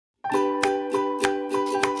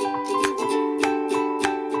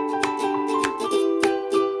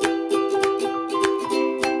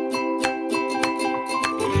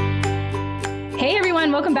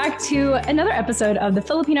welcome back to another episode of the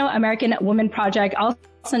Filipino American Women Project, also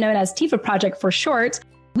known as TIFA Project for short.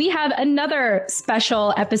 We have another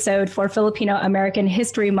special episode for Filipino American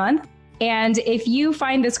History Month. And if you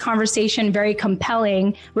find this conversation very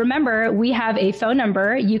compelling, remember, we have a phone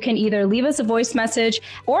number. You can either leave us a voice message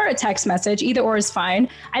or a text message. Either or is fine.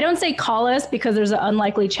 I don't say call us because there's an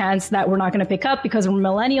unlikely chance that we're not going to pick up because we're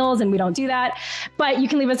millennials and we don't do that. But you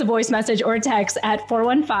can leave us a voice message or a text at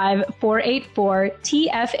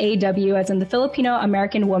 415-484-TFAW, as in the Filipino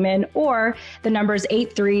American Woman, or the number is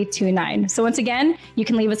 8329. So once again, you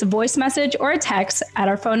can leave us a voice message or a text at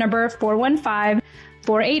our phone number,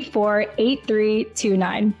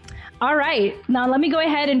 415-484-8329. All right. Now let me go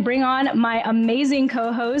ahead and bring on my amazing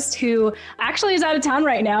co-host who actually is out of town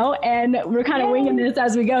right now, and we're kind of winging this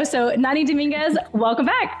as we go. So Nani Dominguez, welcome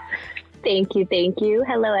back. Thank you. Thank you.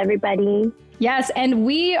 Hello, everybody. Yes, and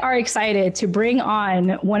we are excited to bring on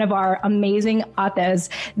one of our amazing ates.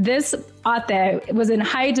 This ate was in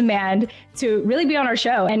high demand to really be on our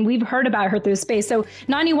show, and we've heard about her through space. So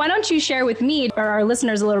Nani, why don't you share with me or our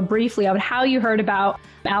listeners a little briefly about how you heard about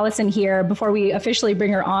Allyson here before we officially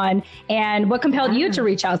bring her on, and what compelled you to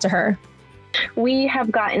reach out to her? We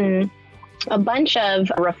have gotten a bunch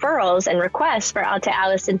of referrals and requests for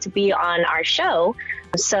Allyson to be on our show.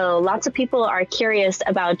 So lots of people are curious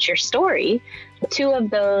about your story. Two of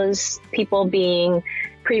those people being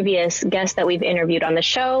previous guests that we've interviewed on the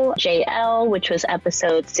show, JL, which was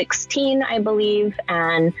episode 16, I believe,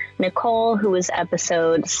 and Nicole, who was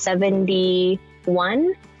episode 71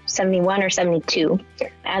 or 72.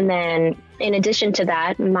 And then in addition to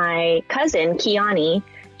that, my cousin, Kiani,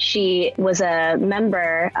 she was a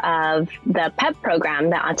member of the PEP program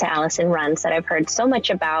that Allyson runs that I've heard so much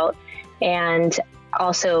about, and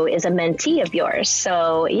also is a mentee of yours.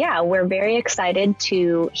 So yeah, we're very excited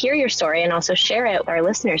to hear your story and also share it with our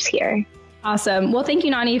listeners here. Awesome. Well, thank you,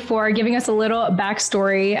 Nani, for giving us a little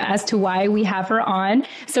backstory as to why we have her on.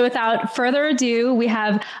 So without further ado, we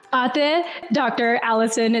have Ate Dr.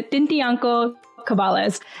 Allyson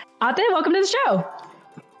Tintiangco-Cubales. Ate, welcome to the show.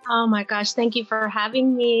 Oh my gosh, thank you for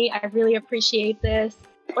having me. I really appreciate this.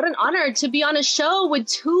 What an honor to be on a show with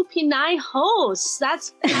two Pinay hosts.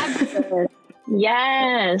 That's fabulous.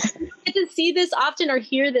 Yes. I get to see this often or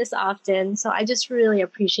hear this often. So I just really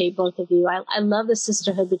appreciate both of you. I love the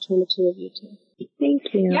sisterhood between the two of you too.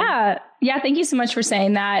 Thank you. Yeah. Thank you so much for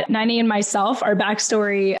saying that. Nani and myself, our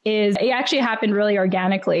backstory is, it actually happened really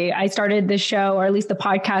organically. I started this show, or at least the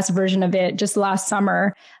podcast version of it, just last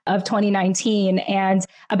summer of 2019. And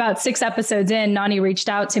about 6 episodes in, Nani reached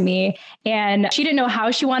out to me, and she didn't know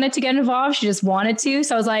how she wanted to get involved. She just wanted to.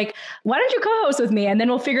 So I was like, why don't you co-host with me? And then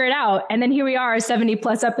we'll figure it out. And then here we are 70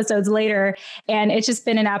 plus episodes later. And it's just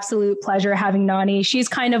been an absolute pleasure having Nani. She's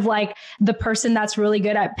kind of like the person that's really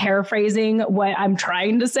good at paraphrasing what I'm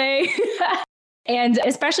trying to say. And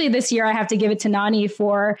especially this year, I have to give it to Nani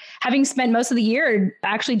for having spent most of the year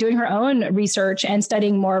actually doing her own research and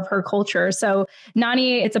studying more of her culture. So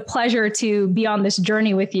Nani, it's a pleasure to be on this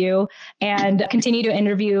journey with you and continue to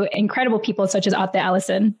interview incredible people such as Ate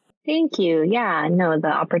Allyson. Thank you. Yeah, no,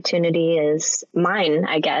 the opportunity is mine,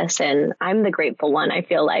 I guess. And I'm the grateful one, I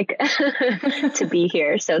feel like, to be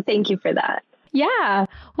here. So thank you for that. Yeah.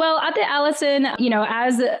 Well, Ate Allyson,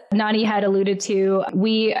 as Nani had alluded to,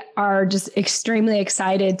 we are just extremely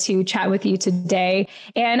excited to chat with you today.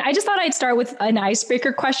 And I just thought I'd start with an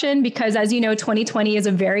icebreaker question because, as you know, 2020 is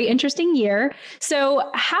a very interesting year. So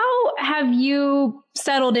how have you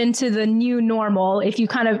settled into the new normal if you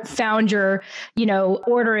kind of found your,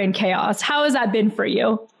 order in chaos? How has that been for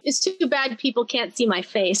you? It's too bad people can't see my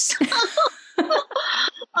face.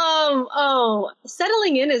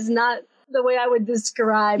 Settling in is not the way I would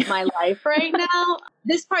describe my life right now.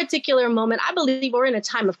 This particular moment, I believe we're in a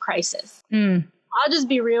time of crisis. I'll just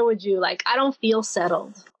be real with you. Like, I don't feel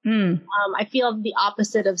settled. I feel the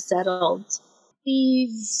opposite of settled.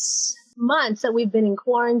 These months that we've been in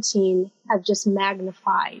quarantine have just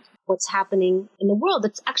magnified what's happening in the world.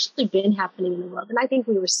 It's actually been happening in the world. And I think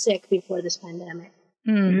we were sick before this pandemic.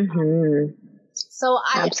 So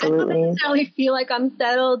I don't necessarily feel like I'm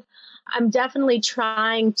settled. I'm definitely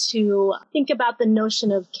trying to think about the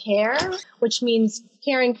notion of care, which means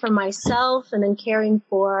caring for myself and then caring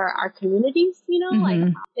for our communities, like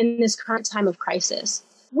in this current time of crisis,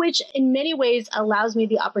 which in many ways allows me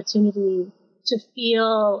the opportunity to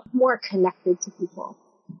feel more connected to people.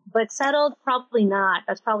 But settled, probably not.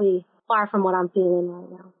 That's probably far from what I'm feeling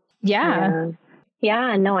right now. Yeah.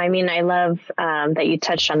 Yeah, no, I mean, I love that you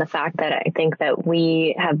touched on the fact that I think that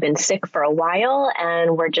we have been sick for a while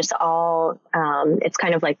and we're just all, it's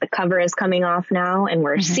kind of like the cover is coming off now and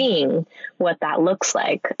we're seeing what that looks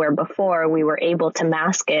like, where before we were able to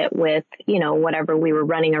mask it with, whatever we were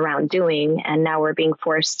running around doing. And now we're being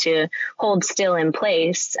forced to hold still in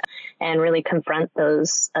place and really confront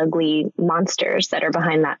those ugly monsters that are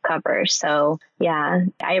behind that cover. So yeah,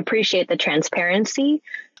 I appreciate the transparency.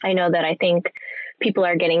 I know that I think people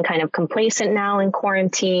are getting kind of complacent now in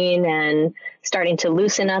quarantine and starting to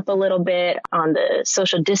loosen up a little bit on the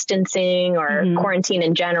social distancing or quarantine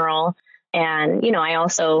in general. And, I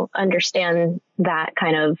also understand that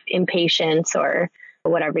kind of impatience or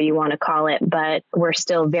whatever you want to call it, but we're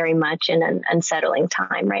still very much in an unsettling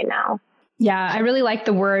time right now. Yeah, I really like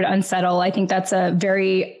the word unsettle. I think that's a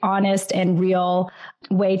very honest and real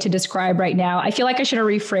way to describe right now. I feel like I should have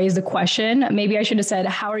rephrased the question. Maybe I should have said,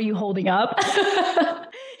 how are you holding up?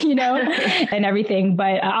 And everything.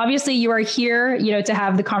 But obviously you are here, to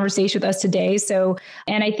have the conversation with us today. So,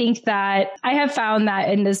 and I think that I have found that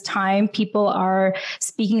in this time, people are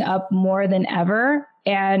speaking up more than ever.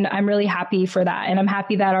 And I'm really happy for that. And I'm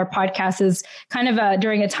happy that our podcast is kind of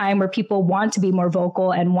during a time where people want to be more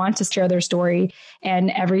vocal and want to share their story and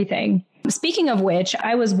everything. Speaking of which,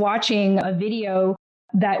 I was watching a video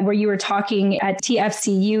where you were talking at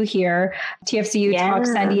TFCU here, TFCU Talk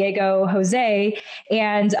San Diego, Jose,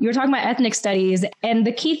 and you were talking about ethnic studies. And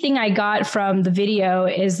the key thing I got from the video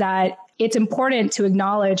is that it's important to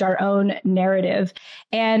acknowledge our own narrative.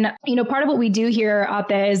 And, part of what we do here out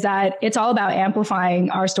there is that it's all about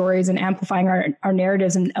amplifying our stories and amplifying our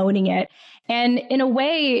narratives and owning it. And in a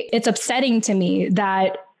way, it's upsetting to me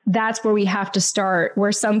that that's where we have to start,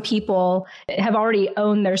 where some people have already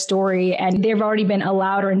owned their story and they've already been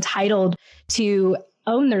allowed or entitled to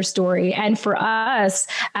own their story. And for us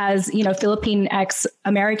as, Philippine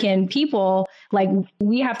ex-American people, like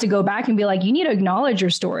we have to go back and be like, you need to acknowledge your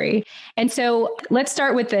story. And so let's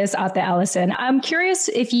start with this, Allyson. I'm curious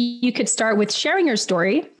if you could start with sharing your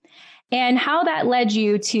story and how that led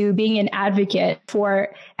you to being an advocate for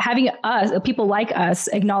having people like us,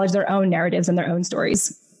 acknowledge their own narratives and their own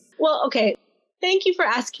stories. Well, okay. Thank you for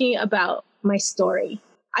asking about my story.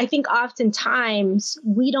 I think oftentimes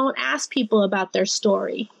we don't ask people about their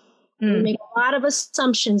story. We make a lot of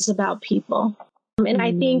assumptions about people. And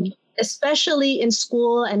I think especially in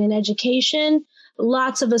school and in education,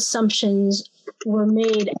 lots of assumptions were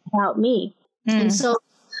made about me. And so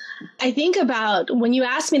I think about when you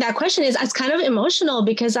ask me that question, it's kind of emotional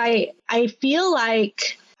because I feel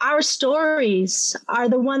like our stories are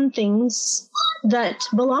the one things that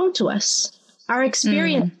belong to us, our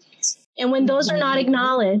experience. And when those are not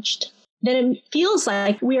acknowledged, then it feels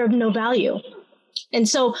like we are of no value. And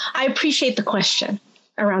so I appreciate the question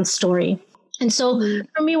around story. And so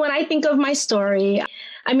for me, when I think of my story,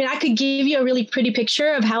 I mean, I could give you a really pretty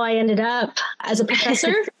picture of how I ended up as a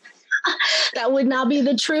professor. That would not be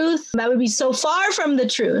the truth. That would be so far from the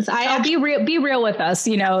truth. Be real with us.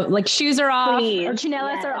 Like shoes are off, please. Or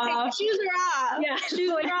chinelas are off. Shoes are off. Yeah, shoes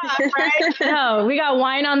are off. Right? No, we got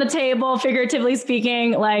wine on the table, figuratively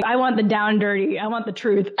speaking. Like I want the down dirty. I want the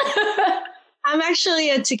truth. I'm actually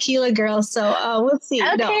a tequila girl, so we'll see.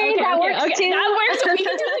 Okay, that works too. That works. We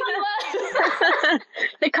can do tequila.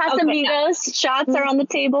 The Casamigos shots are on the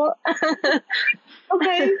table.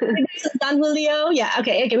 Okay. Don Julio. Yeah.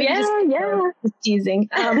 Okay. Just teasing.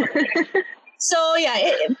 So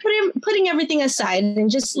yeah, putting everything aside and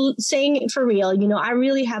just saying it for real, I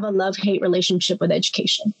really have a love-hate relationship with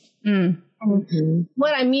education.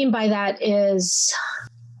 What I mean by that is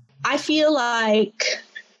I feel like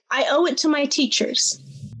I owe it to my teachers.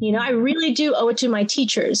 I really do owe it to my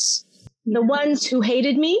teachers. The ones who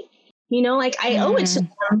hated me, I owe it to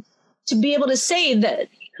them to be able to say that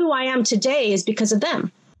who I am today is because of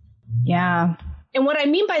them. Yeah. And what I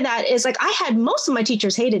mean by that is like, I had most of my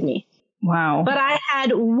teachers hated me. Wow. But I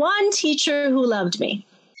had one teacher who loved me.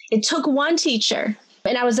 It took one teacher.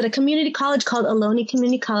 And I was at a community college called Ohlone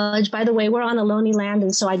Community College. By the way, we're on Ohlone land.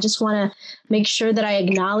 And so I just want to make sure that I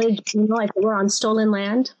acknowledge, like we're on stolen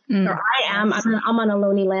land. Or I am. I'm on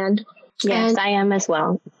Ohlone land. Yes, I am as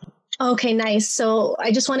well. Okay, nice. So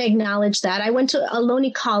I just want to acknowledge that. I went to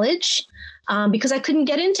Ohlone College. Because I couldn't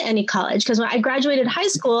get into any college. Because when I graduated high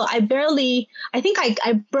school, I think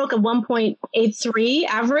I broke a 1.83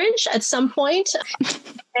 average at some point.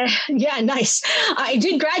 Yeah, nice. I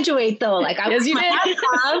did graduate though. Like I was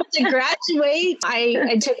to graduate.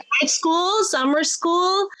 I took night school, summer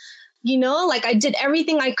school. Like I did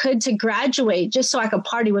everything I could to graduate just so I could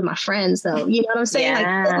party with my friends though. You know what I'm saying?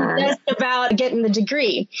 Yeah. Like that's about getting the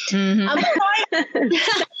degree.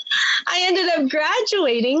 I ended up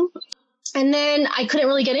graduating. And then I couldn't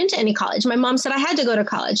really get into any college. My mom said I had to go to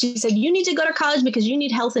college. She said, you need to go to college because you need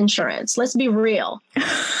health insurance. Let's be real.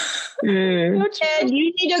 And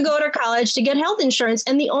you need to go to college to get health insurance.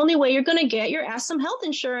 And the only way you're going to get your ass some health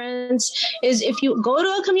insurance is if you go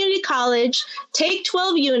to a community college, take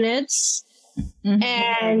 12 units,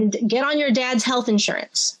 and get on your dad's health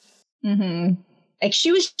insurance. Like,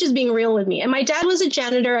 she was just being real with me. And my dad was a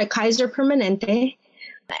janitor at Kaiser Permanente.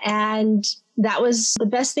 And that was the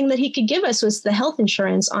best thing that he could give us, was the health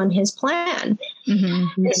insurance on his plan.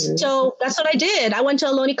 So that's what I did. I went to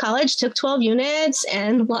Ohlone College, took 12 units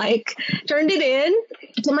and turned it in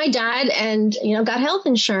to my dad and, got health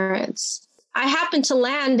insurance. I happened to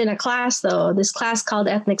land in a class, though, this class called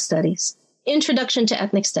Ethnic Studies, Introduction to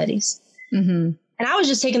Ethnic Studies. And I was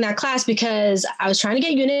just taking that class because I was trying to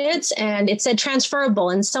get units and it said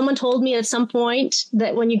transferable. And someone told me at some point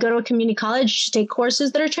that when you go to a community college, you should take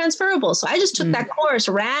courses that are transferable. So I just took that course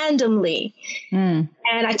randomly.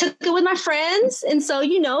 And I took it with my friends. And so,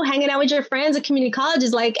 hanging out with your friends at community college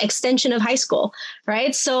is like extension of high school,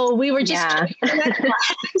 right? So we were just in that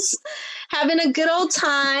class, having a good old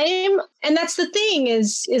time. And that's the thing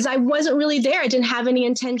is I wasn't really there. I didn't have any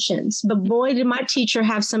intentions, but boy, did my teacher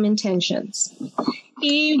have some intentions.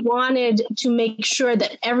 He wanted to make sure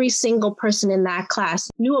that every single person in that class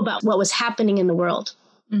knew about what was happening in the world.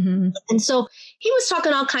 And so he was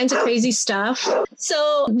talking all kinds of crazy stuff.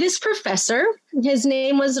 So this professor, his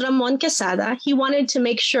name was Ramon Quesada, he wanted to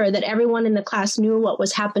make sure that everyone in the class knew what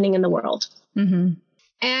was happening in the world.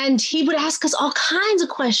 And he would ask us all kinds of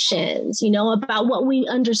questions, about what we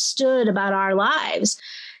understood about our lives.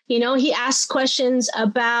 He asked questions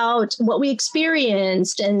about what we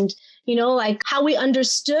experienced and, how we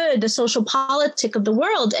understood the social politic of the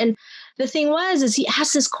world. And the thing is he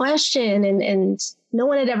asked this question and no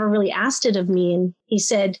one had ever really asked it of me. And he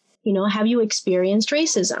said, have you experienced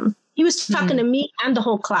racism? He was talking to me and the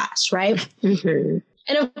whole class, right? And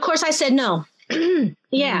of course I said no.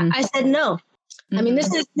 I said no. I mean,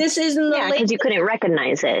 this is in the late... because you couldn't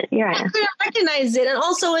recognize it. I couldn't recognize it. And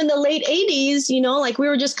also in the late 80s, we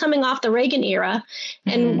were just coming off the Reagan era.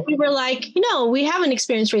 And we were like, we haven't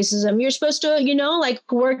experienced racism. You're supposed to,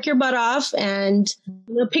 work your butt off and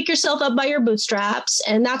pick yourself up by your bootstraps.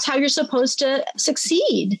 And that's how you're supposed to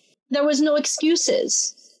succeed. There was no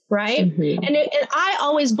excuses, right? And I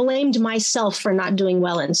always blamed myself for not doing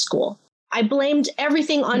well in school. I blamed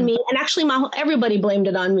everything on me. And actually, everybody blamed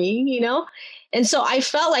it on me, And so I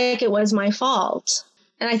felt like it was my fault.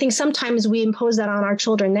 And I think sometimes we impose that on our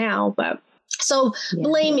children now. But so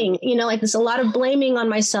blaming, there's a lot of blaming on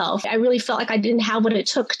myself. I really felt like I didn't have what it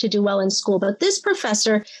took to do well in school. But this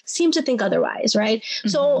professor seemed to think otherwise, right?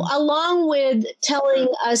 So along with telling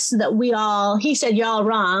us that he said, you're all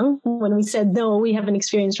wrong. When we said, no, we haven't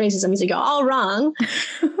experienced racism, he said, you're all wrong.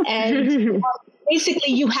 And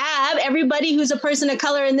basically, everybody who's a person of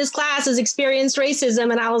color in this class has experienced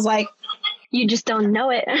racism. And I was like, you just don't know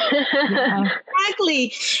it.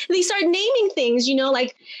 Exactly. They start naming things,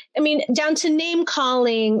 down to name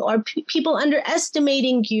calling or people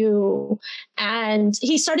underestimating you. And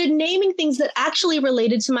he started naming things that actually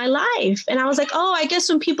related to my life. And I was like, oh, I guess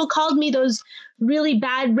when people called me those really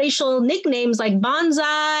bad racial nicknames like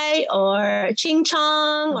bonsai or ching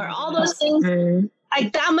chong or all those things,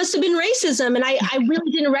 that must have been racism. And I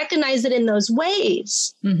really didn't recognize it in those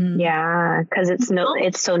ways. Yeah, because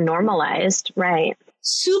it's so normalized, right?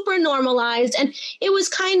 Super normalized. And it was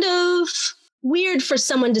kind of weird for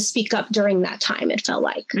someone to speak up during that time, it felt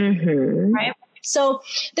like. Right? So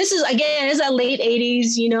this is, again, it's the late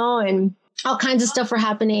 80s, and all kinds of stuff were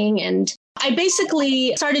happening. And I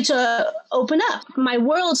basically started to open up. My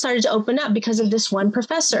world started to open up because of this one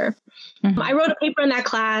professor. I wrote a paper in that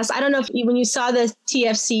class. I don't know when you saw the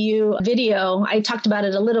TFCU video, I talked about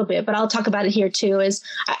it a little bit, but I'll talk about it here too,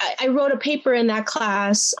 I wrote a paper in that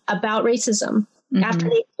class about racism after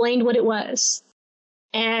they explained what it was.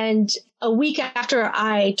 And a week after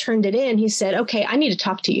I turned it in, he said, okay, I need to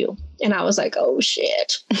talk to you. And I was like, oh,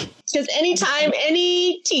 shit. Because anytime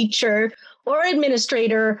any teacher or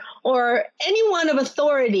administrator or anyone of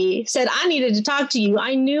authority said I needed to talk to you,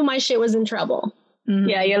 I knew my shit was in trouble.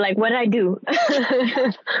 Yeah, you're like, what'd I do?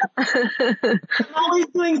 I'm always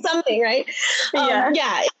doing something, right?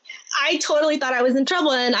 I totally thought I was in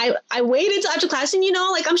trouble. And I waited till after class and,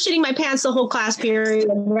 I'm shitting my pants the whole class period,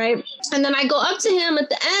 right? And then I go up to him at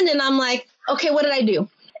the end and I'm like, okay, what did I do?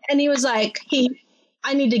 And he was like,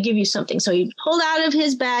 I need to give you something. So he pulled out of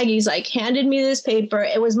his bag. He's like, handed me this paper.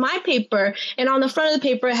 It was my paper. And on the front of the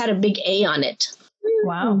paper, it had a big A on it.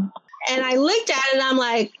 Wow. And I looked at it and I'm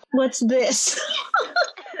like, what's this?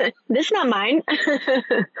 This is not mine.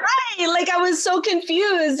 Right. Like I was so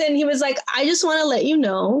confused. And he was like, I just want to let you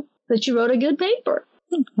know that you wrote a good paper.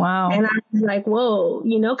 Wow. And I was like, whoa,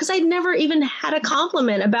 because I'd never even had a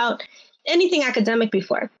compliment about anything academic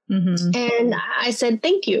before. Mm-hmm. And I said,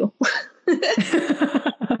 thank you.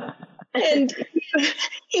 And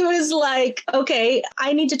he was like, okay,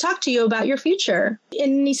 I need to talk to you about your future.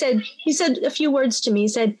 And he said a few words to me. He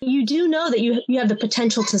said, you do know that you have the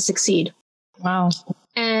potential to succeed. Wow.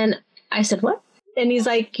 And I said, what? And he's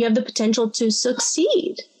like, you have the potential to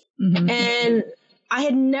succeed. Mm-hmm. And I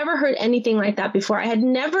had never heard anything like that before. I had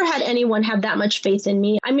never had anyone have that much faith in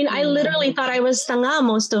me. I mean, I literally thought I was tanga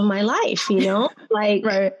most of my life, like,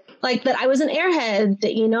 right. Like that I was an airhead,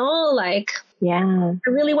 like, yeah, I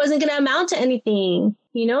really wasn't going to amount to anything,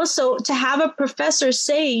 so to have a professor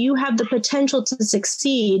say you have the potential to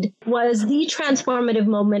succeed was the transformative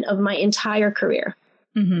moment of my entire career.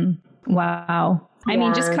 Mm-hmm. Wow. I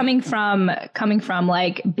mean, just coming from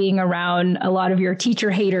like being around a lot of your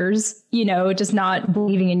teacher haters, just not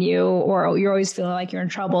believing in you, or you're always feeling like you're in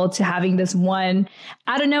trouble, to having this one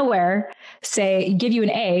out of nowhere give you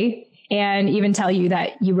an A and even tell you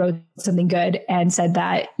that you wrote something good and said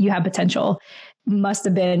that you have potential, must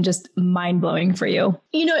have been just mind blowing for you.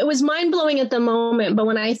 It was mind blowing at the moment, but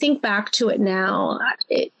when I think back to it now,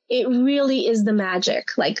 it really is the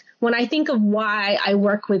magic. Like when I think of why I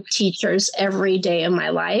work with teachers every day of my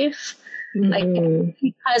life, like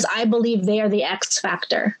because I believe they are the X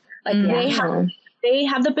factor. Like they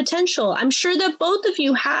have the potential. I'm sure that both of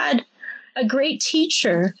you had a great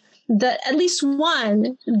teacher, that at least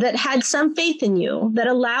one that had some faith in you, that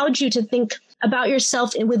allowed you to think about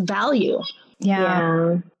yourself with value.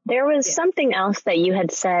 Yeah. There was something else that you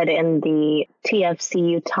had said in the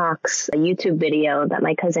TFCU Talks YouTube video that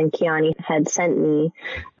my cousin Kiani had sent me.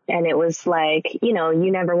 And it was like, you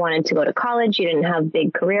never wanted to go to college. You didn't have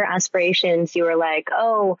big career aspirations. You were like,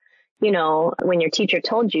 oh, when your teacher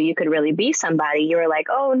told you could really be somebody, you were like,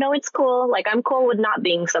 oh, no, it's cool. Like, I'm cool with not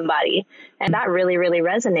being somebody. And that really, really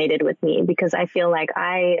resonated with me, because I feel like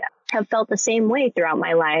I have felt the same way throughout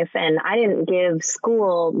my life. And I didn't give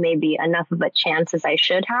school maybe enough of a chance as I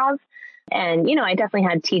should have. And, I definitely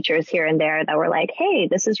had teachers here and there that were like, hey,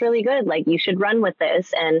 this is really good. Like, you should run with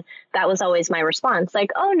this. And that was always my response. Like,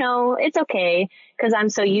 oh, no, it's okay. Because I'm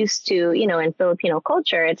so used to, in Filipino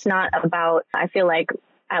culture, it's not about, I feel like,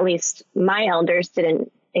 at least my elders didn't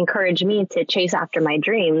encourage me to chase after my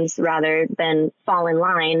dreams, rather than fall in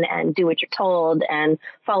line and do what you're told and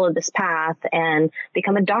follow this path and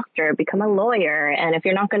become a doctor, become a lawyer. And if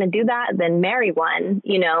you're not going to do that, then marry one,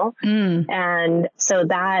 And so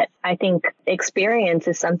that, I think, experience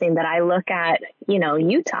is something that I look at,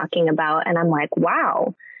 you talking about, and I'm like,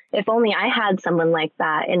 wow, if only I had someone like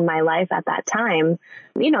that in my life at that time,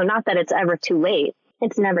 not that it's ever too late.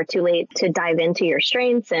 It's never too late to dive into your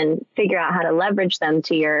strengths and figure out how to leverage them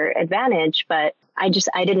to your advantage. But I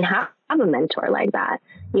didn't have a mentor like that,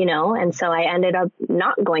 and so I ended up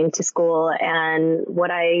not going to school. And what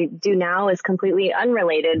I do now is completely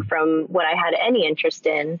unrelated from what I had any interest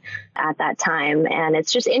in at that time. And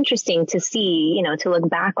it's just interesting to see, to look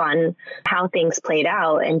back on how things played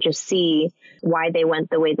out and just see why they went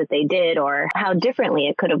the way that they did, or how differently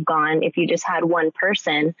it could have gone if you just had one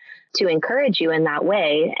person to encourage you in that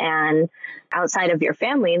way. And outside of your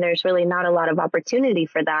family, there's really not a lot of opportunity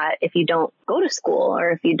for that if you don't go to school,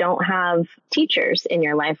 or if you don't have teachers in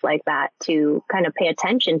your life like that to kind of pay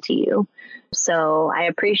attention to you. So I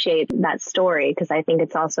appreciate that story, because I think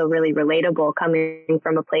it's also really relatable, coming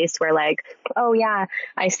from a place where like, oh yeah,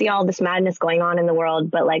 I see all this madness going on in the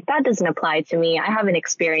world, but like that doesn't apply to me. I haven't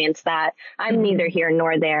experienced that. I'm neither here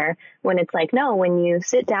nor there. When it's like, no, when you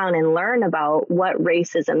sit down and learn about what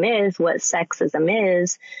racism is, what sexism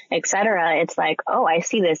is, etc., it's like, oh, I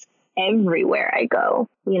see this everywhere I go,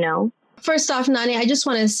 First off, Nani, I just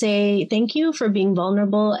want to say thank you for being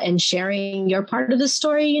vulnerable and sharing your part of the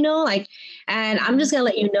story, and I'm just going to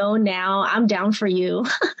let you know now, I'm down for you.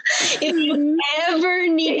 If you ever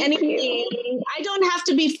need anything, I don't have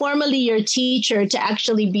to be formally your teacher to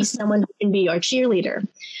actually be someone who can be your cheerleader.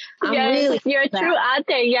 Yes, you're a true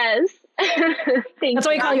ate, yes. That's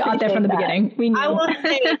why we call you out there from the beginning. We knew. I will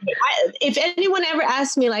say, if anyone ever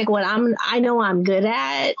asks me like what I know I'm good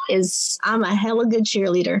at is I'm a hella good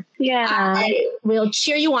cheerleader. Yeah, I will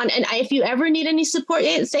cheer you on. And if you ever need any support,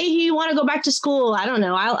 say you want to go back to school, I don't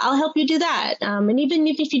know, I'll help you do that. And even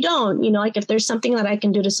if you don't, like if there's something that I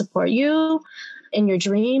can do to support you in your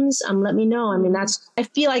dreams, let me know. I mean, I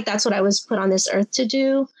feel like that's what I was put on this earth to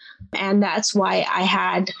do. And that's why I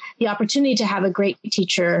had the opportunity to have a great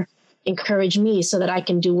teacher encourage me so that I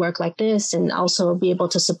can do work like this and also be able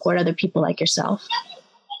to support other people like yourself.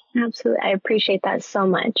 Absolutely. I appreciate that so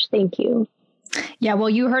much. Thank you. Yeah, well,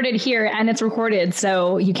 you heard it here and it's recorded,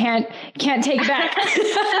 so you can't take it back.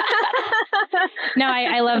 No,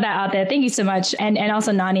 I love that out there. Thank you so much. And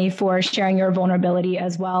also Nani for sharing your vulnerability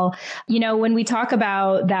as well. When we talk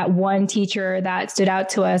about that one teacher that stood out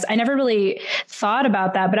to us, I never really thought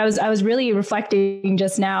about that, but I was really reflecting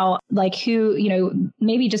just now, like who,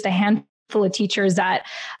 maybe just a handful of teachers that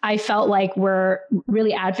I felt like were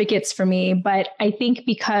really advocates for me. But I think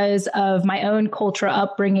because of my own cultural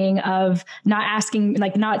upbringing of not asking,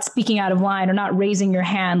 like not speaking out of line or not raising your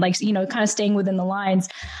hand, like, kind of staying within the lines,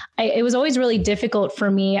 it was always really difficult for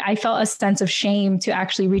me. I felt a sense of shame to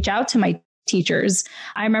actually reach out to my teachers.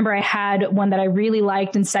 I remember I had one that I really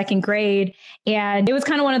liked in second grade, and it was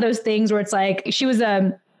kind of one of those things where it's like, she was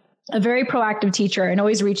a very proactive teacher and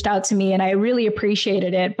always reached out to me, and I really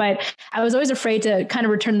appreciated it. But I was always afraid to kind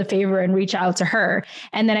of return the favor and reach out to her.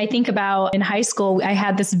 And then I think about in high school, I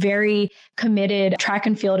had this very committed track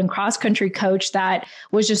and field and cross country coach that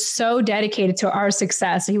was just so dedicated to our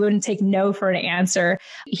success. He wouldn't take no for an answer.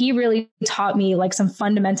 He really taught me like some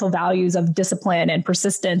fundamental values of discipline and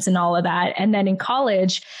persistence and all of that. And then in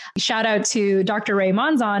college, shout out to Dr. Ray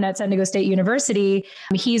Monzon at San Diego State University.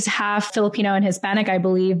 He's half Filipino and Hispanic, I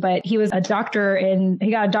believe, but he was he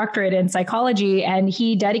got a doctorate in psychology, and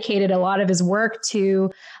he dedicated a lot of his work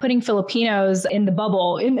to putting Filipinos in the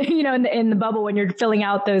bubble, in the bubble when you're filling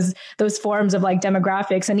out those forms of like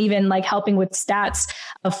demographics, and even like helping with stats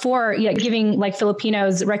for giving like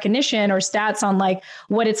Filipinos recognition or stats on like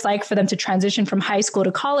what it's like for them to transition from high school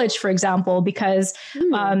to college, for example, because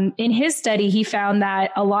in his study, he found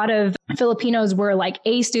that a lot of Filipinos were like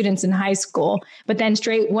A students in high school, but then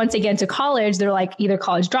once they get into college, they're like either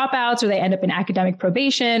college dropouts or they end up in academic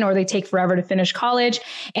probation or they take forever to finish college.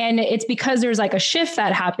 And it's because there's like a shift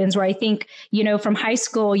that happens where I think, from high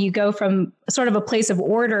school, you go from sort of a place of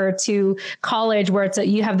order to college where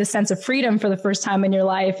you have this sense of freedom for the first time in your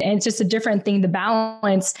life. And it's just a different thing to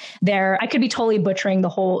balance there. I could be totally butchering the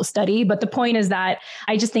whole study, but the point is that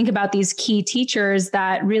I just think about these key teachers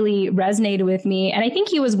that really resonated with me. And I think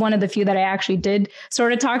he was one of the few that I actually did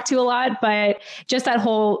sort of talk to a lot, but just that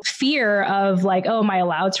whole fear of like, oh, am I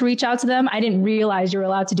allowed to reach out to them? I didn't realize you're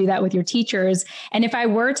allowed to do that with your teachers. And if I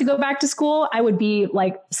were to go back to school, I would be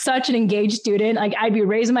like such an engaged student. Like I'd be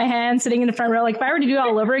raising my hand, sitting in the front row. Like if I were to do it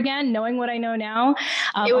all over again, knowing what I know now,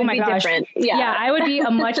 it would be different. Yeah, I would be a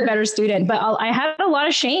much better student. But I had a lot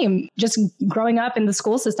of shame just growing up in the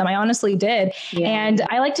school system. I honestly did. Yeah. And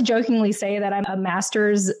I like to jokingly say that I'm a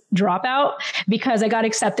master's dropout because I got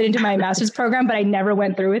accepted into my master's program, but I never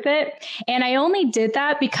went through with it. And I only did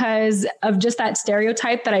that because of just that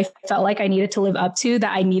stereotype that I felt like I needed to live up to,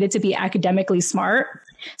 that I needed to be academically smart.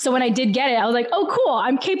 So when I did get it, I was like, oh, cool,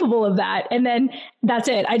 I'm capable of that. And then that's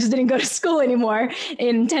it. I just didn't go to school anymore.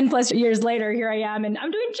 In 10 plus years later, here I am, and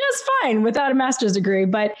I'm doing just fine without a master's degree.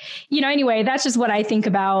 But, anyway, that's just what I think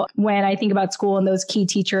about when I think about school and those key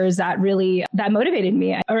teachers that motivated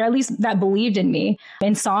me, or at least that believed in me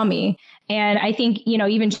and saw me. And I think,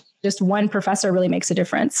 even just one professor really makes a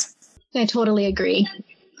difference. I totally agree.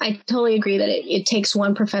 I totally agree that it takes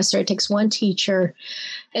one professor, it takes one teacher,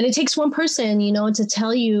 and it takes one person, to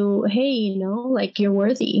tell you, hey, like you're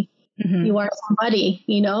worthy. Mm-hmm. You are somebody,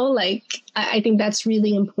 like I think that's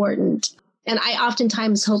really important. And I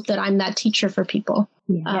oftentimes hope that I'm that teacher for people.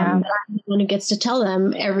 Yeah. That I'm the one who gets to tell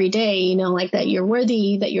them every day, like that you're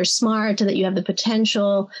worthy, that you're smart, that you have the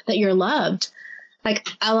potential, that you're loved. Like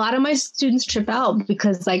a lot of my students trip out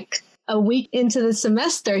because like a week into the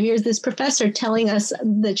semester, here's this professor telling us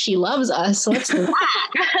that she loves us. What's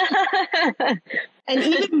that? And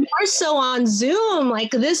even more so on Zoom,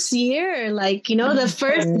 like this year, like, the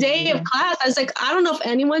first day of class, I was like, I don't know if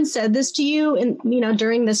anyone said this to you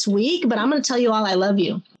during this week, but I'm going to tell you all I love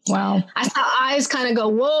you. Wow. I saw eyes kind of go,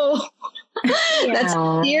 whoa, that's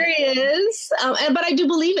serious. But I do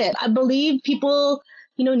believe it. I believe people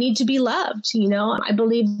need to be loved. I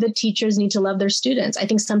believe that teachers need to love their students. I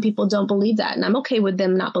think some people don't believe that, and I'm okay with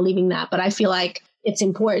them not believing that, but I feel like it's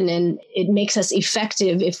important and it makes us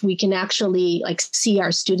effective if we can actually like see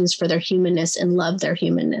our students for their humanness and love their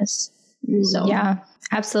humanness. So yeah,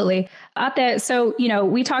 absolutely. Ate, so,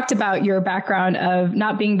 we talked about your background of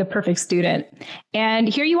not being the perfect student, and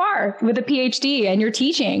here you are with a PhD and you're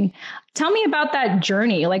teaching. Tell me about that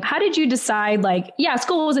journey. Like, how did you decide, like, yeah,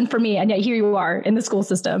 school wasn't for me, and yet here you are in the school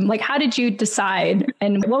system? Like, how did you decide?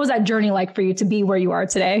 And what was that journey like for you to be where you are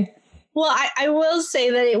today? Well, I will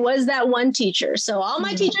say that it was that one teacher. So all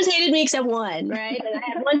my teachers hated me except one, right? And I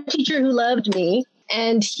had one teacher who loved me.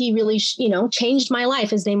 And he really, changed my life.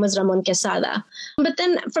 His name was Ramon Quesada. But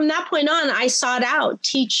then from that point on, I sought out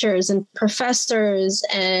teachers and professors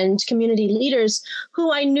and community leaders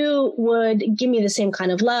who I knew would give me the same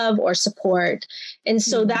kind of love or support. And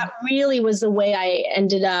so that really was the way I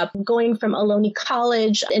ended up going from Ohlone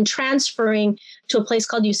College and transferring to a place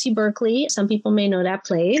called UC Berkeley. Some people may know that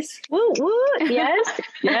place. Woo, woo. Yes.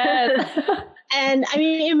 Yes. And I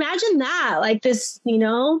mean, imagine that, like this,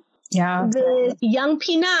 the young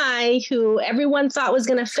Pinay who everyone thought was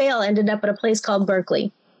going to fail ended up at a place called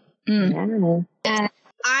Berkeley. Mm. And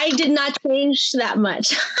I did not change that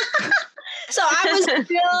much. So I was still,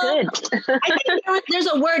 Good. I think there's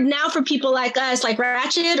a word now for people like us, like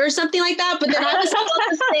ratchet or something like that. But then I was still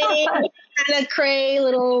the same kind of cray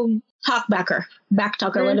little back talker.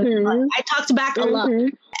 I talked back a lot.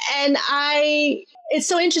 And it's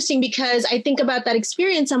so interesting because I think about that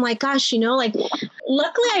experience. I'm like, gosh,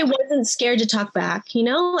 luckily I wasn't scared to talk back,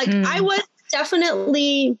 I was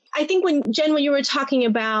definitely, I think when you were talking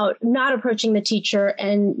about not approaching the teacher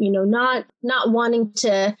and, not wanting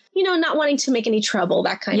to, not wanting to make any trouble,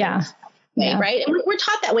 that kind of way, right? And we're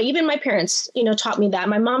taught that way. Even my parents, taught me that.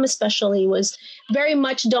 My mom especially was very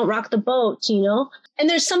much don't rock the boat, and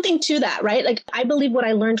there's something to that, right? Like, I believe what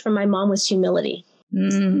I learned from my mom was humility.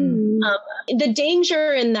 The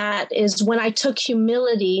danger in that is when I took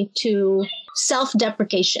humility to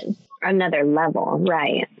self-deprecation. Another level,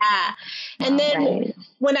 right? And then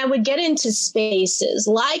when I would get into spaces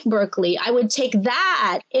like Berkeley, I would take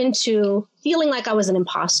that into feeling like I was an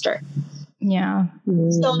imposter. Yeah.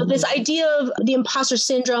 So this idea of the imposter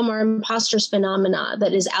syndrome or imposter's phenomena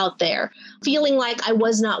that is out there, feeling like I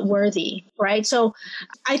was not worthy, right? So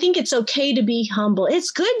I think it's okay to be humble. It's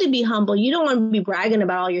good to be humble. You don't want to be bragging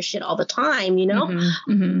about all your shit all the time,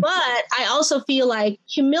 But I also feel like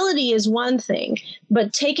humility is one thing,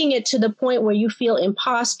 but taking it to the point where you feel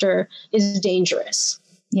imposter is dangerous.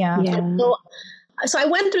 Yeah. So I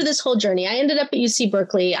went through this whole journey. I ended up at UC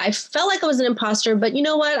Berkeley. I felt like I was an imposter, but you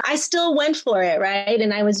know what? I still went for it, right?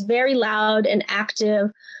 And I was very loud and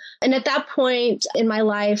active. And at that point in my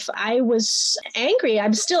life, I was angry.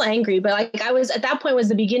 I'm still angry, but at that point was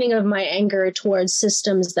the beginning of my anger towards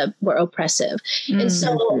systems that were oppressive. And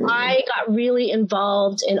so I got really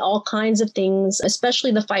involved in all kinds of things,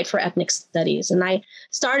 especially the fight for ethnic studies. And I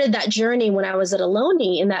started that journey when I was at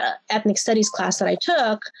Ohlone in that ethnic studies class that I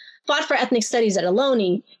took. Fought for ethnic studies at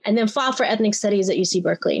Ohlone, and then fought for ethnic studies at UC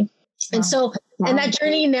Berkeley. And so, and that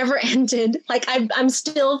journey never ended. Like I'm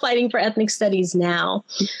still fighting for ethnic studies now.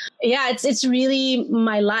 Yeah, it's really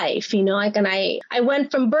my life, and I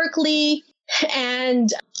went from Berkeley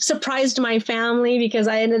and surprised my family because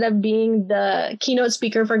I ended up being the keynote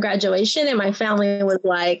speaker for graduation. And my family was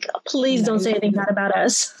like, please don't say anything bad about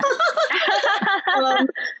us. I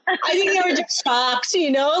think they were just shocked,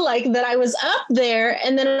 like that I was up there.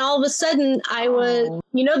 And then all of a sudden I was,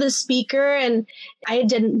 the speaker, and I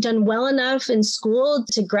had done well enough in school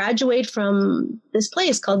to graduate from this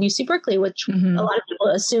place called UC Berkeley, which a lot of people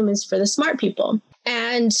assume is for the smart people.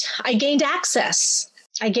 And I gained access.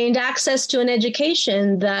 To an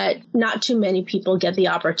education that not too many people get the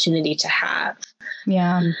opportunity to have.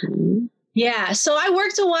 Yeah. Yeah. So I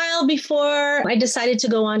worked a while before I decided to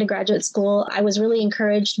go on to graduate school. I was really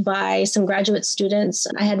encouraged by some graduate students.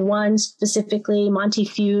 I had one specifically, Monty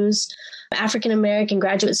Fuse, African-American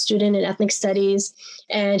graduate student in ethnic studies.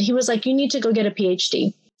 And he was like, you need to go get a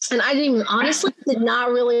PhD. And I honestly did not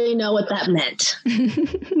really know what that meant.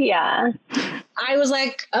 Yeah. I was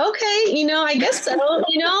like, okay, I guess so,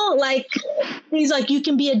 he's like, you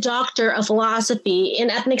can be a doctor of philosophy in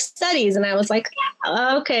ethnic studies. And I was like,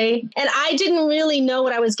 okay. And I didn't really know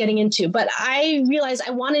what I was getting into, but I realized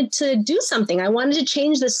I wanted to do something. I wanted to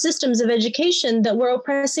change the systems of education that were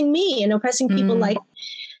oppressing me and oppressing people like me.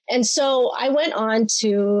 And so I went on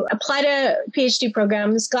to apply to PhD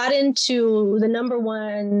programs, got into the number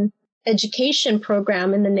one education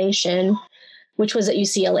program in the nation, which was at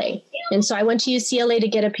UCLA. And so I went to UCLA to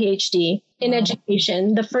get a PhD in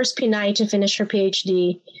education, the first Pinay to finish her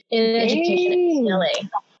PhD in education at UCLA.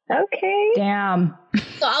 Okay. Damn.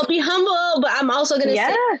 So I'll be humble, but I'm also going to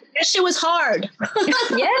say that shit was hard.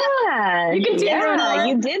 Yeah. You can see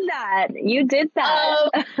You did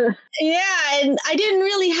that. And I didn't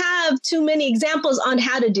really have too many examples on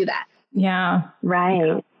how to do that. Yeah.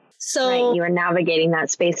 Right. So you were navigating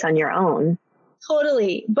that space on your own.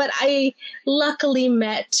 Totally. But I luckily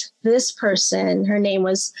met this person. Her name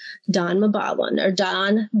was Dawn Mabalon, or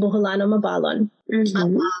Dawn Buholano Mabalon.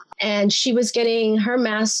 And she was getting her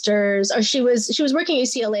master's, or she was working at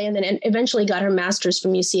UCLA and then eventually got her master's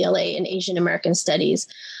from UCLA in Asian American Studies.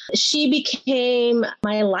 She became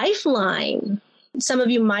my lifeline some of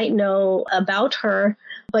you might know about her,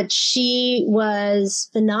 but she was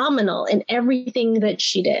phenomenal in everything that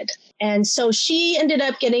she did. And so she ended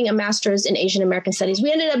up getting a master's in Asian American Studies.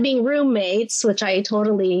 We ended up being roommates, which I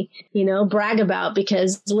totally, brag about,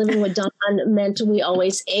 because living with Dawn meant we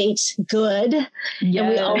always ate good. Yes. And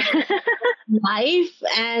we always had life,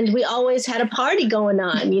 and we always had a party going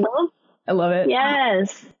on, I love it.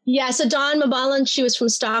 Yes. Yeah. So Dawn Mabalan, she was from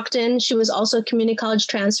Stockton. She was also a community college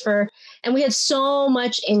transfer. And we had so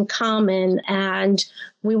much in common, and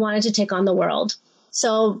we wanted to take on the world.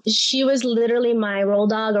 So she was literally my roll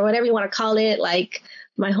dog, or whatever you want to call it, like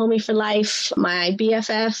my homie for life, my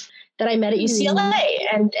BFF that I met at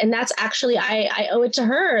UCLA. And that's actually, I owe it to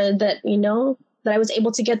her that, that I was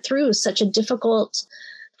able to get through such a difficult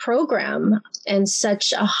program and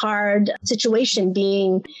such a hard situation,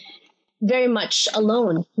 being very much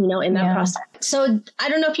alone, in that process. So I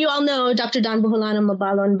don't know if you all know Dr. Dawn Buholana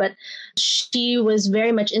Mabalon, but she was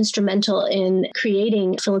very much instrumental in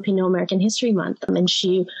creating Filipino American History Month. And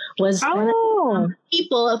she was one of the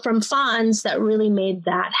people from FONS that really made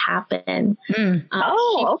that happen.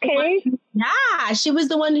 Okay. She was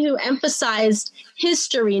the one who emphasized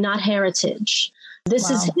history, not heritage.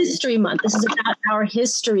 This is History Month. This is about our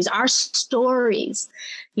histories, our stories,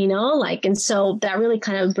 and so that really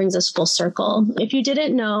kind of brings us full circle. If you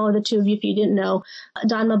didn't know, the two of you, if you didn't know,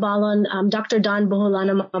 Dawn Mabalon, Dr. Dawn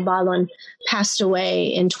Buholana Mabalon passed away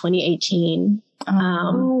in 2018.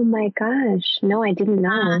 Oh my gosh. No, I didn't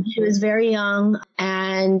know. She was very young,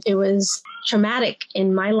 and it was traumatic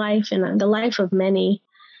in my life and the life of many.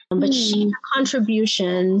 But her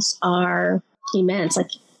contributions are immense.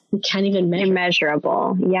 Like, we can't even measure.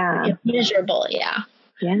 Immeasurable. Yeah. Immeasurable. Yeah.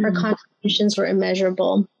 Her contributions were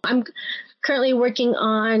immeasurable. I'm currently working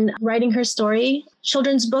on writing her story,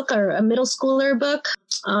 children's book, or a middle schooler book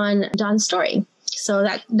on Dawn's story. So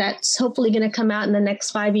that's hopefully going to come out in the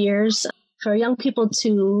next 5 years for young people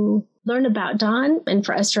to learn about Dawn and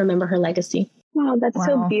for us to remember her legacy. Wow, that's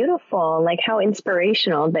so beautiful. Like, how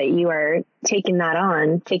inspirational that you are taking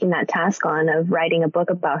that task on of writing a book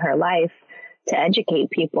about her life to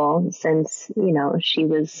educate people, since, she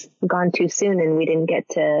was gone too soon and we didn't get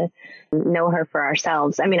to know her for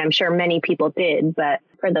ourselves. I mean, I'm sure many people did, but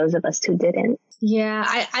for those of us who didn't. Yeah,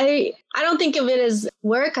 I don't think of it as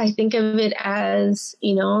work. I think of it as,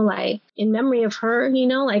 like in memory of her,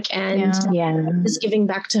 and just giving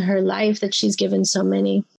back to her life that she's given so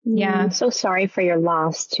many. Yeah. I'm so sorry for your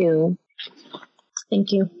loss too.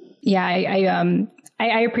 Thank you. Yeah,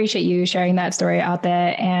 I appreciate you sharing that story out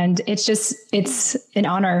there. And it's an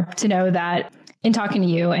honor to know that, in talking to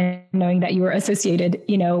you and knowing that you were associated,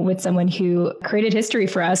 with someone who created history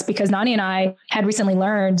for us, because Nani and I had recently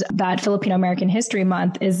learned that Filipino American History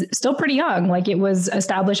Month is still pretty young. Like, it was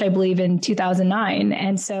established, I believe, in 2009.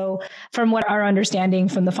 And so from what our understanding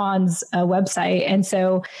from the FONS website. And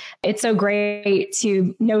so it's so great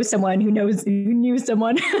to know someone who knew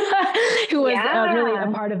someone who was really a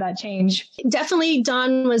part of that change. Definitely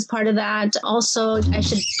Dawn was part of that. Also, I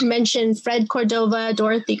should mention Fred Cordova,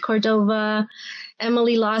 Dorothy Cordova,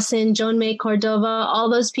 Emily Lawson, Joan May Cordova. All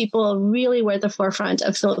those people really were at the forefront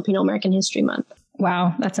of Filipino American History Month.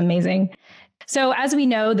 Wow, that's amazing. So as we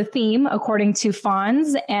know, the theme, according to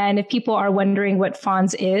FONS, and if people are wondering what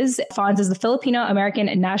FONS is the Filipino American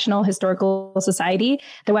National Historical Society.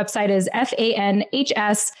 The website is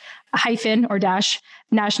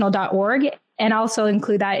FANHS-national.org. And also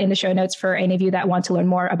include that in the show notes for any of you that want to learn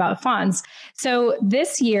more about FONS. So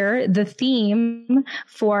this year, the theme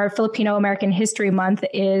for Filipino American History Month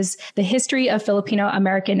is the history of Filipino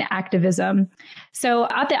American activism. So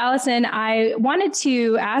Ate Allyson, I wanted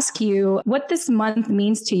to ask you what this month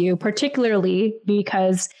means to you, particularly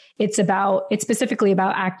because it's specifically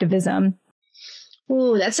about activism.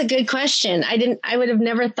 Ooh, that's a good question. I would have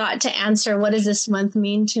never thought to answer, what does this month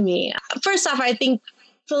mean to me? First off, I think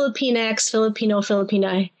Filipinx, Filipino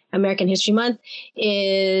American History Month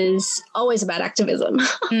is always about activism.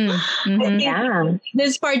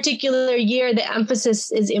 This particular year, the emphasis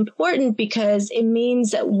is important because it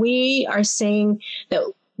means that we are saying that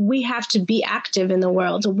we have to be active in the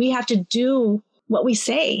world. We have to do what we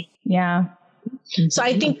say. Yeah. So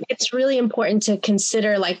I think it's really important to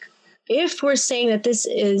consider, like, if we're saying that this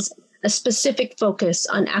is a specific focus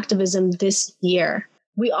on activism this year,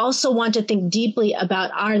 we also want to think deeply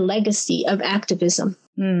about our legacy of activism.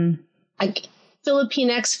 Like,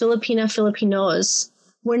 Filipinx, Filipinos,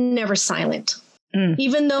 we're never silent.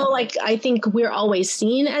 Even though, like, I think we're always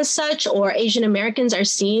seen as such, or Asian Americans are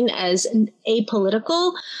seen as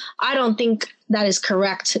apolitical, I don't think that is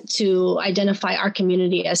correct to identify our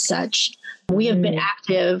community as such. We have been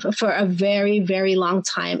active for a very, very long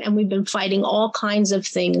time, and we've been fighting all kinds of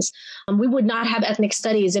things. We would not have ethnic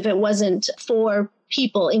studies if it wasn't for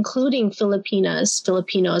people, including Filipinos,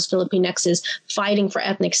 Filipinexes, fighting for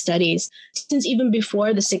ethnic studies since even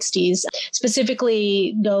before the 60s.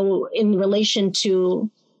 Specifically, though, in relation to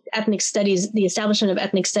ethnic studies, the establishment of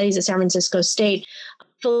ethnic studies at San Francisco State,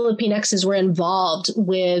 Filipinexes were involved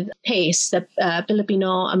with PACE, the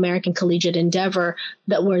Filipino American Collegiate Endeavor,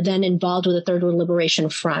 that were then involved with the Third World Liberation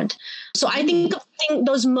Front. So I think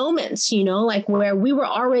those moments, like where we were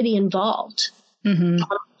already involved.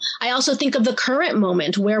 I also think of the current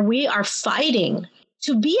moment where we are fighting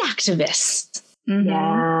to be activists.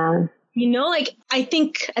 Yeah. I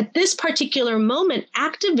think at this particular moment,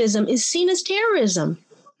 activism is seen as terrorism.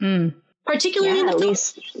 Particularly in the at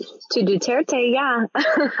least to Duterte, yeah.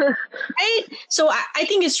 Right? So I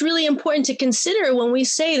think it's really important to consider when we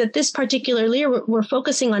say that this particular year we're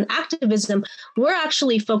focusing on activism, we're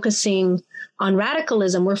actually focusing on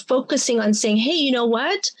radicalism. We're focusing on saying, hey, you know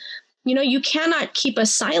what? You cannot keep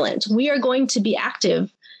us silent. We are going to be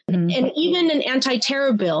active. And even an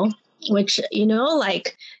anti-terror bill, which,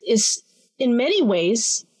 is in many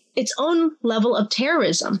ways its own level of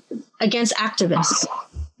terrorism against activists.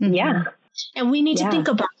 Yeah. And we need to think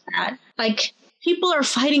about that. People are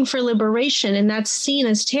fighting for liberation, and that's seen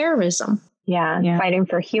as terrorism. Yeah. Fighting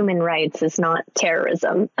for human rights is not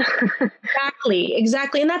terrorism.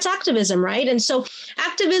 Exactly. And that's activism, right? And so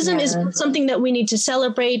activism is something that we need to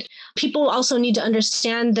celebrate. People also need to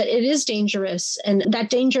understand that it is dangerous and that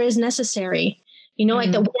danger is necessary.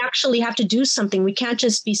 That we actually have to do something. We can't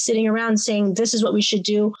just be sitting around saying this is what we should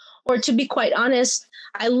do. Or to be quite honest,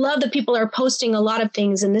 I love that people are posting a lot of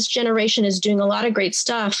things, and this generation is doing a lot of great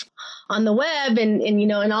stuff on the web and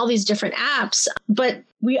in all these different apps. But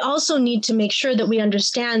we also need to make sure that we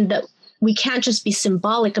understand that we can't just be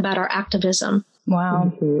symbolic about our activism.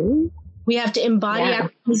 Wow. We have to embody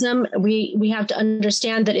activism. We have to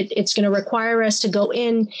understand that it's going to require us to go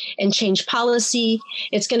in and change policy.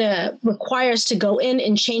 It's going to require us to go in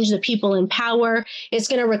and change the people in power. It's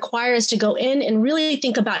going to require us to go in and really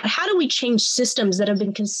think about how do we change systems that have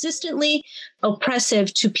been consistently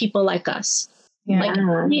oppressive to people like us.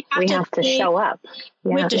 Yeah. We have to show up.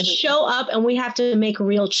 Yeah. We have to show up, and we have to make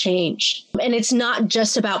real change. And it's not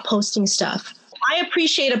just about posting stuff. I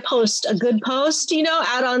appreciate a good post,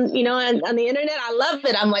 out on, on the internet. I love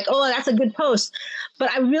it. I'm like, oh, that's a good post. But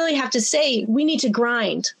I really have to say, we need to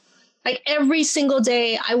grind. Every single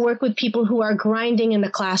day, I work with people who are grinding in the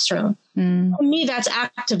classroom. For me, that's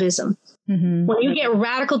activism. When you get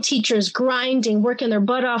radical teachers grinding, working their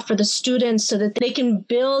butt off for the students so that they can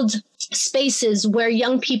build spaces where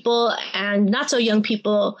young people and not so young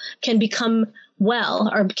people can become well,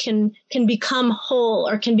 or can become whole,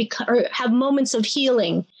 or or have moments of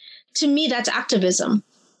healing. To me, that's activism.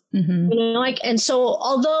 And so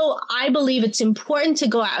although I believe it's important to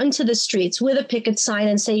go out into the streets with a picket sign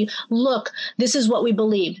and say, look, this is what we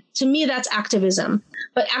believe. To me, that's activism.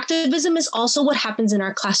 But activism is also what happens in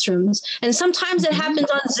our classrooms. And sometimes it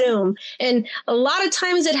happens on Zoom. And a lot of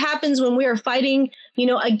times it happens when we are fighting,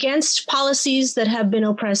 against policies that have been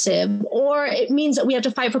oppressive, or it means that we have to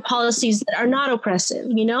fight for policies that are not oppressive,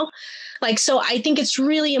 so I think it's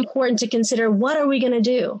really important to consider, what are we going to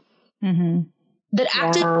do? That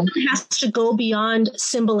activism has to go beyond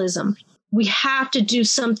symbolism. We have to do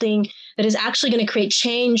something that is actually going to create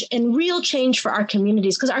change, and real change for our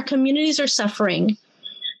communities, because our communities are suffering.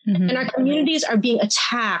 And our communities are being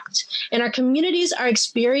attacked, and our communities are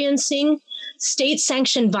experiencing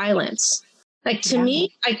state-sanctioned violence. To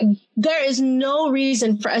me, there is no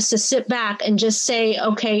reason for us to sit back and just say,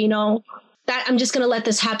 okay, that I'm just going to let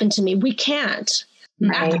this happen to me. We can't.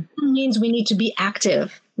 Activism means we need to be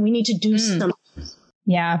active. We need to do something.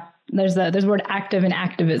 Yeah. There's the word active in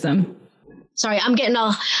activism. Sorry, I'm getting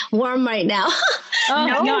all warm right now. Oh,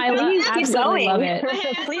 no, I absolutely love it.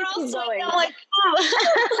 Please keep going.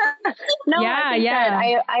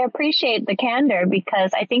 I appreciate the candor,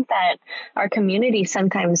 because I think that our community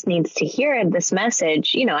sometimes needs to hear this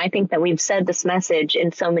message. I think that we've said this message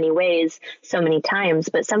in so many ways, so many times,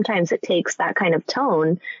 but sometimes it takes that kind of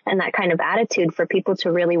tone and that kind of attitude for people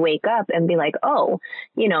to really wake up and be like, oh,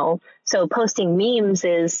 so posting memes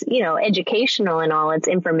is, educational and all, it's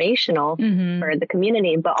informational for the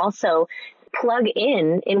community, but also plug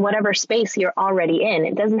in whatever space you're already in.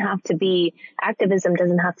 It doesn't have to be, activism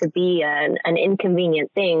doesn't have to be an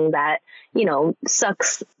inconvenient thing that, you know,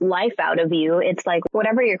 sucks life out of you. It's like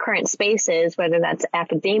whatever your current space is, whether that's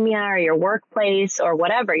academia or your workplace or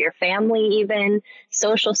whatever, your family, even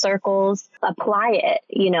social circles, apply it,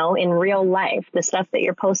 you know, in real life. The stuff that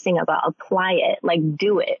you're posting about, apply it, like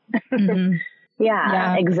do it. Mm-hmm.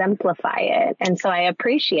 Yeah, exemplify it. And so I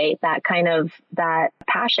appreciate that kind of that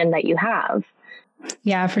passion that you have.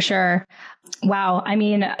 Yeah, for sure. Wow. I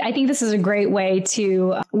mean, I think this is a great way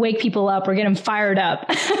to wake people up or get them fired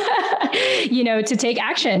up, you know, to take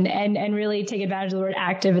action and really take advantage of the word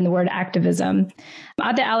active and the word activism.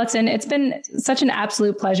 Ate Allyson, it's been such an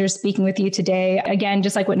absolute pleasure speaking with you today. Again,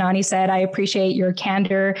 just like what Nani said, I appreciate your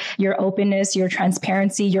candor, your openness, your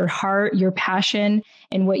transparency, your heart, your passion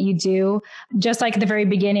in what you do. Just like at the very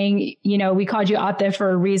beginning, you know, we called you Ate for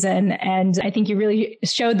a reason. And I think you really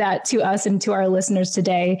showed that to us and to our listeners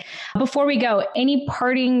today. Before we go, any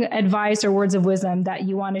parting advice or words of wisdom that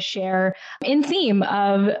you want to share in theme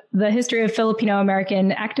of the history of Filipino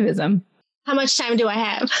American activism? How much time do I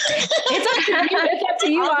have? It's up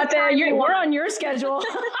to you out there. We're on your schedule.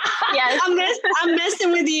 Yes, I'm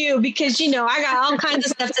messing with you because, you know, I got all kinds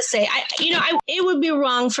of stuff to say. It would be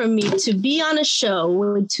wrong for me to be on a show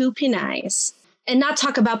with two Pinays and not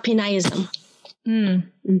talk about Pinayism.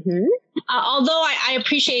 Mm-hmm. Although I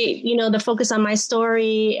appreciate, you know, the focus on my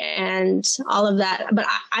story and all of that, but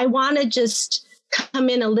I want to just come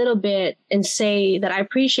in a little bit and say that I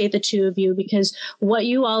appreciate the two of you because what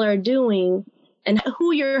you all are doing and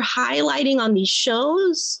who you're highlighting on these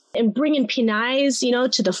shows and bringing Pinays, you know,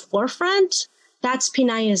 to the forefront, that's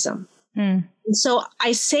Pinayism. And so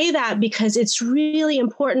I say that because it's really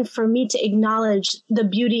important for me to acknowledge the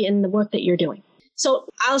beauty in the work that you're doing. So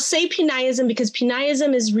I'll say Pinayism because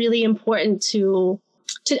Pinayism is really important to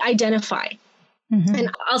identify. Mm-hmm.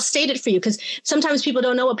 And I'll state it for you because sometimes people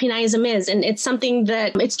don't know what Pinayism is. And it's something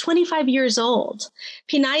that it's 25 years old.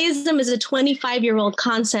 Pinayism is a 25-year-old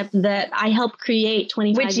concept that I helped create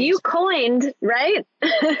 25 years ago. Which you coined, right?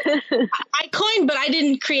 I coined, but I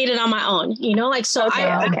didn't create it on my own, you know, like, so okay.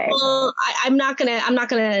 I'm not going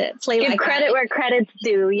to play Give like credit that. Where credit's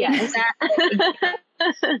due. Yes.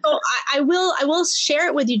 So I will share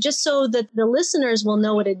it with you just so that the listeners will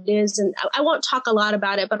know what it is. And I won't talk a lot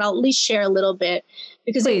about it, but I'll at least share a little bit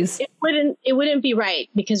because it wouldn't be right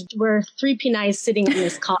because we're three Pinays sitting in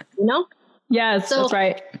this call, you know? Yes, so, that's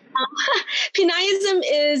right. Pinayism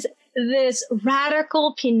is this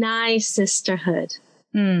radical Pinay sisterhood.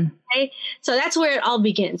 Okay? So that's where it all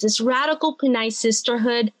begins. This radical Pinay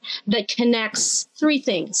sisterhood that connects three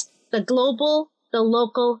things: the global, the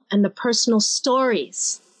local, and the personal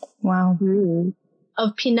stories. Wow.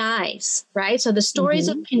 Of Pinays, right? So the stories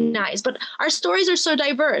of Pinays, but our stories are so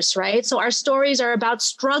diverse, right? So our stories are about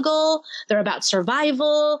struggle, they're about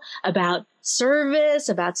survival, about service,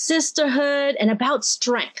 about sisterhood, and about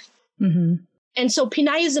strength. Mm-hmm. And so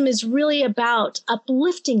Pinayism is really about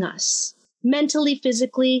uplifting us mentally,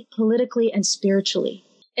 physically, politically, and spiritually.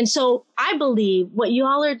 And so I believe what you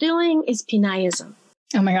all are doing is Pinayism.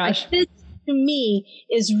 Oh my gosh. This, to me,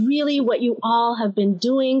 is really what you all have been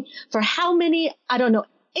doing for how many, I don't know,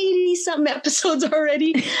 80 something episodes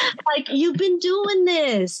already. Like, you've been doing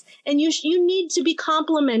this and you need to be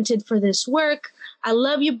complimented for this work. I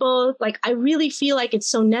love you both. Like, I really feel like it's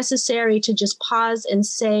so necessary to just pause and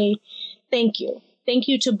say, thank you. Thank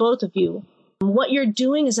you to both of you. What you're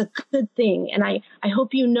doing is a good thing. And I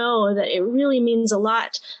hope you know that it really means a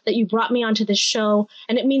lot that you brought me onto this show.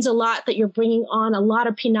 And it means a lot that you're bringing on a lot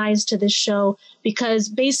of Pinays to this show, because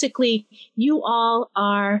basically you all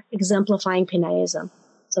are exemplifying Pinayism.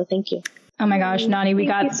 So thank you. Oh my gosh, Nani, we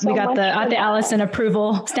got the Ate Allyson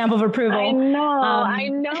approval, stamp of approval. I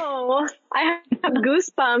know. I have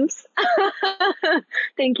goosebumps.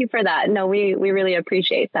 Thank you for that. No, we really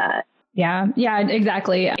appreciate that. Yeah,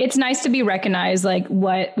 exactly. It's nice to be recognized, like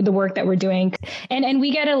what the work that we're doing. And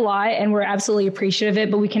we get a lot and we're absolutely appreciative of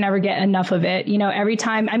it, but we can never get enough of it. You know, every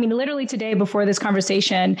time, I mean, literally today before this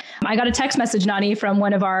conversation, I got a text message, Nani, from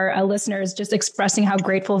one of our listeners just expressing how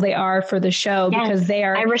grateful they are for the show because they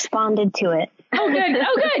are. I responded to it. Oh,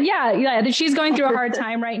 good. Yeah. She's going through a hard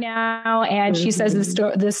time right now. And she says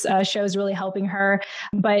this show is really helping her.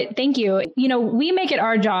 But thank you. You know, we make it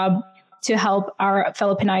our job to help our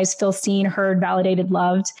fellow Pinays feel seen, heard, validated,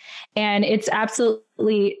 loved. And it's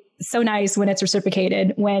absolutely so nice when it's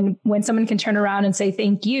reciprocated, when someone can turn around and say,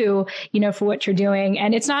 thank you, you know, for what you're doing.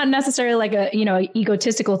 And it's not necessarily like a, you know,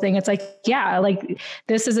 egotistical thing. It's like, yeah, like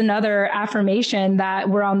this is another affirmation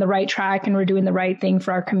that we're on the right track and we're doing the right thing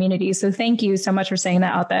for our community. So thank you so much for saying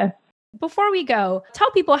that out there. Before we go, tell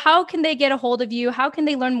people, how can they get a hold of you? How can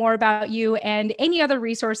they learn more about you and any other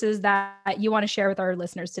resources that you want to share with our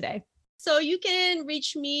listeners today? So you can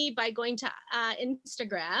reach me by going to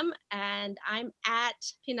Instagram, and I'm at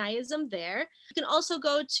Pinayism there. You can also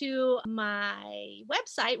go to my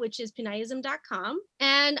website, which is pinayism.com.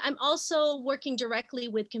 And I'm also working directly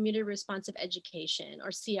with Community Responsive Education,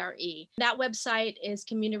 or CRE. That website is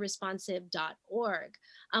communityresponsive.org.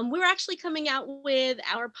 We're actually coming out with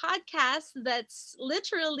our podcast that's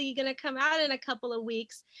literally going to come out in a couple of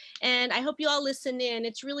weeks. And I hope you all listen in.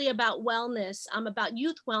 It's really about wellness, about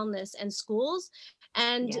youth wellness and schools.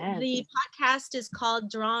 And the podcast is called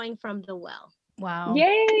Drawing from the Well. Wow.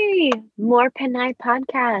 Yay! More Pinay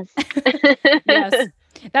podcasts. Yes.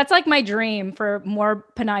 That's like my dream for more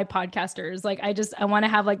Pinay podcasters. Like, I want to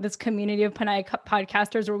have like this community of Pinay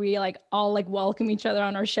podcasters where we like all like welcome each other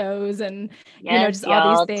on our shows and, just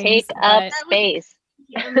all these things. Take up space.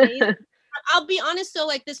 Amazing. I'll be honest though,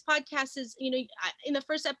 like this podcast is, in the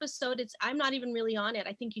first episode, I'm not even really on it.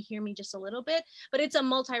 I think you hear me just a little bit, but it's a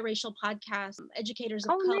multiracial podcast, educators of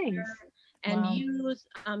color. Nice. And youth,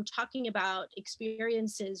 talking about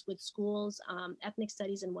experiences with schools, ethnic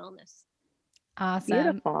studies, and wellness. Awesome.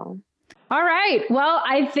 Beautiful. All right. Well,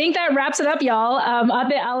 I think that wraps it up, y'all.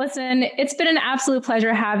 Allyson, it's been an absolute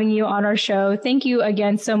pleasure having you on our show. Thank you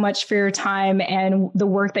again so much for your time and the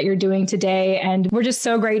work that you're doing today. And we're just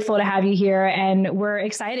so grateful to have you here. And we're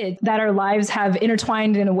excited that our lives have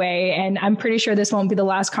intertwined in a way. And I'm pretty sure this won't be the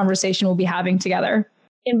last conversation we'll be having together.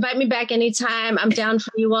 Invite me back anytime. I'm down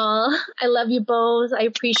for you all. I love you both. I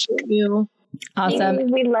appreciate you.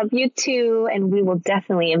 Awesome. We love you too. And we will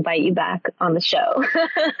definitely invite you back on the show.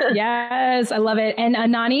 Yes, I love it. And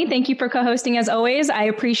Nani, thank you for co-hosting as always. I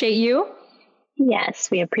appreciate you.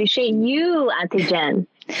 Yes, we appreciate you, Auntie Jen.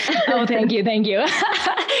 Oh, thank you. Thank you.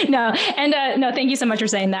 No, thank you so much for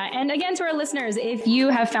saying that. And again, to our listeners, if you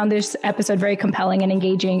have found this episode very compelling and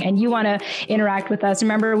engaging and you want to interact with us,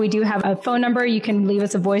 remember, we do have a phone number. You can leave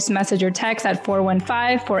us a voice message or text at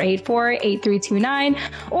 415-484-8329,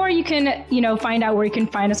 or you can, find out where you can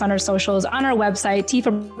find us on our socials on our website,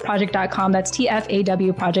 tfaproject.com. That's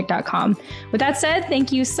tfawproject.com. With that said,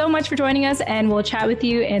 thank you so much for joining us, and we'll chat with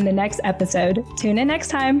you in the next episode. Tune in next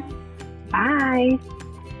time. Bye.